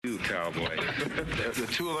cowboy. The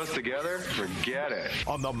two of us together, forget it.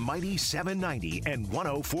 On the mighty 790 and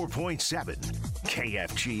 104.7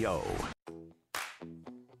 KFGO.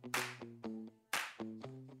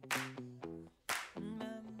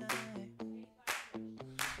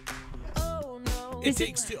 It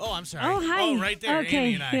takes two. Oh, I'm sorry. Oh, hi. Oh, right there. Okay,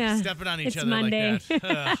 Amy and I yeah. stepping on each It's other Monday. like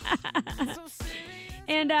that.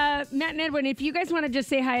 And Matt and Edwin, if you guys want to just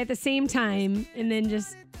say hi at the same time, and then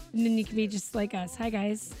you can be just like us. Hi,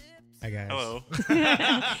 guys. Hi, guys. Hello.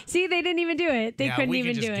 See, they didn't even do it. They couldn't even do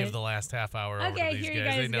we can just it. give the last half hour over Okay, to these here you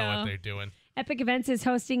guys. They guys know go. what they're doing. Epic Events is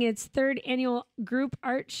hosting its third annual group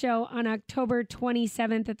art show on October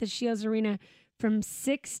 27th at the Shields Arena from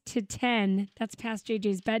 6 to 10. That's past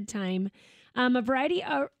JJ's bedtime. A variety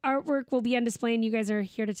of artwork will be on display, and you guys are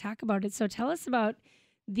here to talk about it. So tell us about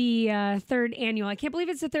the third annual. I can't believe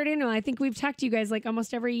it's the third annual. I think we've talked to you guys like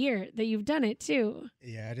almost every year that you've done it, too.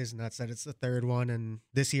 Yeah, it is nuts that it's the third one, and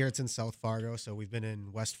this year it's in South Fargo. So we've been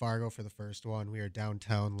in West Fargo for the first one. We were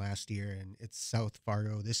downtown last year, and it's South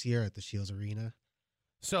Fargo this year at the Shields Arena.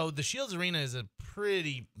 So the Shields Arena is a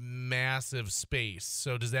pretty massive space.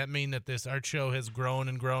 So does that mean that this art show has grown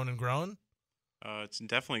and grown and grown? It's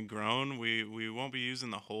definitely grown. We won't be using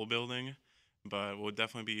the whole building, but we'll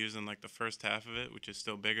definitely be using like the first half of it, which is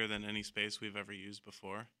still bigger than any space we've ever used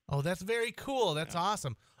before. Oh, that's very cool. That's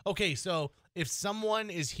awesome. Okay, so if someone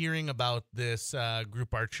is hearing about this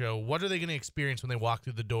group art show, what are they going to experience when they walk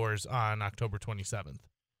through the doors on October 27th?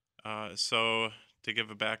 So to give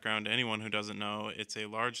a background to anyone who doesn't know, it's a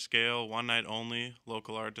large-scale, one-night-only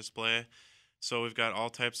local art display. So we've got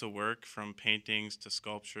all types of work from paintings to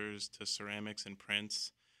sculptures to ceramics and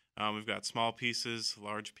prints. We've got small pieces,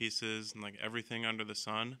 large pieces, and like everything under the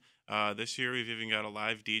sun. This year we've even got a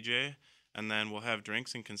live DJ, and then we'll have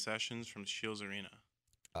drinks and concessions from Shields Arena.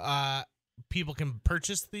 People can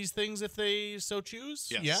purchase these things if they so choose?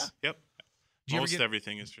 Yes. Yeah? Yep. Most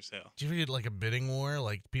everything is for sale. Do you ever get like a bidding war?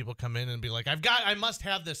 Like people come in and be like, I must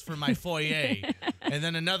have this for my foyer. And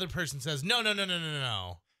then another person says,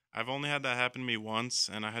 no. I've only had that happen to me once,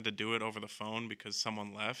 and I had to do it over the phone because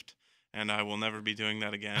someone left, and I will never be doing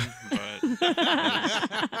that again, but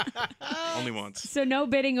only once. So no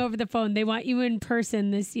bidding over the phone. They want you in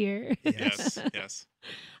person this year. Yes.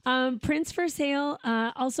 Prints for sale.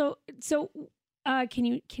 Can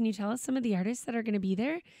you tell us some of the artists that are going to be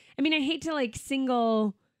there? I mean, I hate to like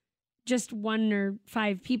single just one or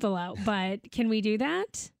five people out, but can we do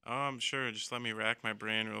that? Sure. Just let me rack my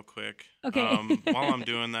brain real quick. Okay. While I'm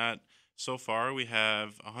doing that, so far we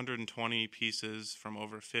have 120 pieces from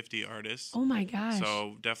over 50 artists. Oh my gosh.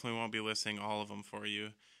 So definitely won't be listing all of them for you.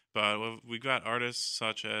 But we got artists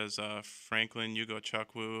such as Franklin Yugo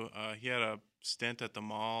Chukwu. He had a stint at the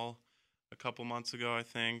mall a couple months ago, I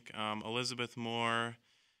think. Elizabeth Moore,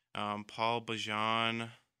 Paul Bajan.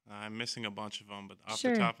 I'm missing a bunch of them, but off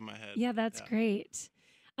the top of my head. Yeah, that's great.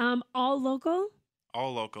 All local?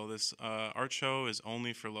 All local. This art show is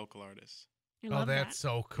only for local artists. I love that's that.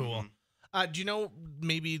 so cool. Do you know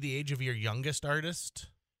maybe the age of your youngest artist?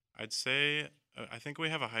 I'd say, I think we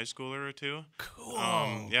have a high schooler or two. Cool.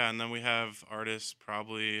 Yeah, and then we have artists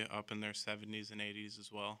probably up in their 70s and 80s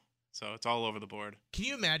as well. So it's all over the board. Can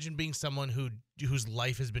you imagine being someone whose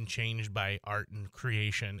life has been changed by art and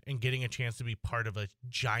creation and getting a chance to be part of a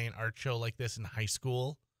giant art show like this in high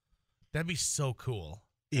school? That'd be so cool.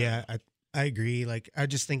 Yeah, I agree. Like, I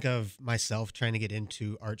just think of myself trying to get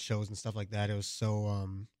into art shows and stuff like that. It was so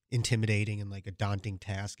intimidating and like a daunting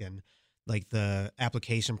task. And like the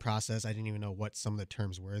application process, I didn't even know what some of the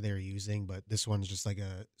terms were they were using. But this one's just like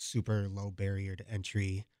a super low barrier to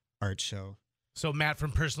entry art show. So, Matt,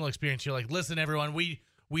 from personal experience, you're like, listen, everyone, we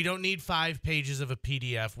don't need 5 pages of a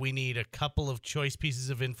PDF. We need a couple of choice pieces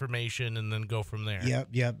of information and then go from there.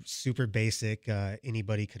 Yep. Super basic.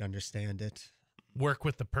 Anybody could understand it. Work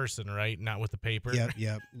with the person, right? Not with the paper.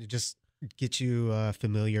 Yep. Just get you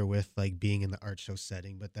familiar with like being in the art show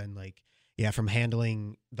setting. But then like, from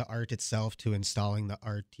handling the art itself to installing the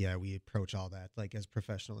art, we approach all that like as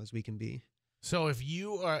professional as we can be. So if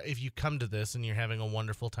you come to this and you're having a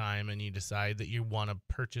wonderful time and you decide that you want to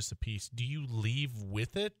purchase a piece, do you leave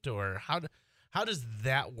with it, or how does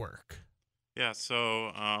that work? Yeah,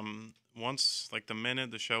 so once, like the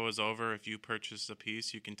minute the show is over, if you purchase a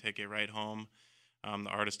piece, you can take it right home.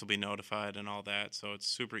 The artist will be notified and all that, so it's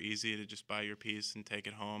super easy to just buy your piece and take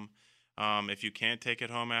it home. If you can't take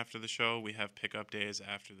it home after the show, we have pickup days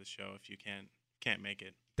after the show if you can't make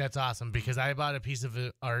it. That's awesome, because I bought a piece of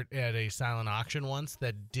art at a silent auction once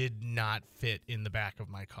that did not fit in the back of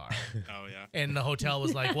my car. Oh, yeah. And the hotel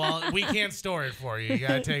was like, well, we can't store it for you. You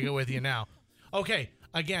got to take it with you now. Okay,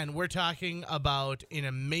 Again, we're talking about an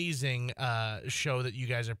amazing show that you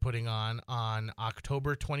guys are putting on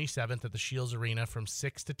October 27th at the Shields Arena from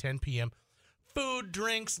 6 to 10 p.m. Food,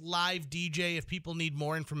 drinks, live DJ. If people need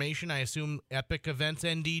more information, I assume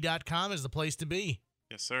epiceventsnd.com is the place to be.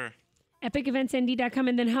 Yes, sir. epiceventsnd.com.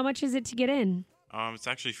 And then how much is it to get in? It's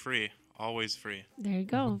actually free. Always free. There you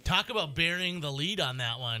go. Talk about burying the lead on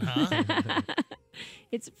that one, huh?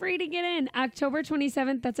 It's free to get in. October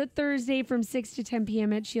 27th. That's a Thursday from 6 to 10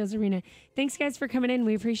 p.m. at Shields Arena. Thanks, guys, for coming in.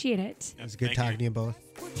 We appreciate it. It was good Thank talking to you both.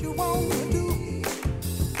 What you wanna do?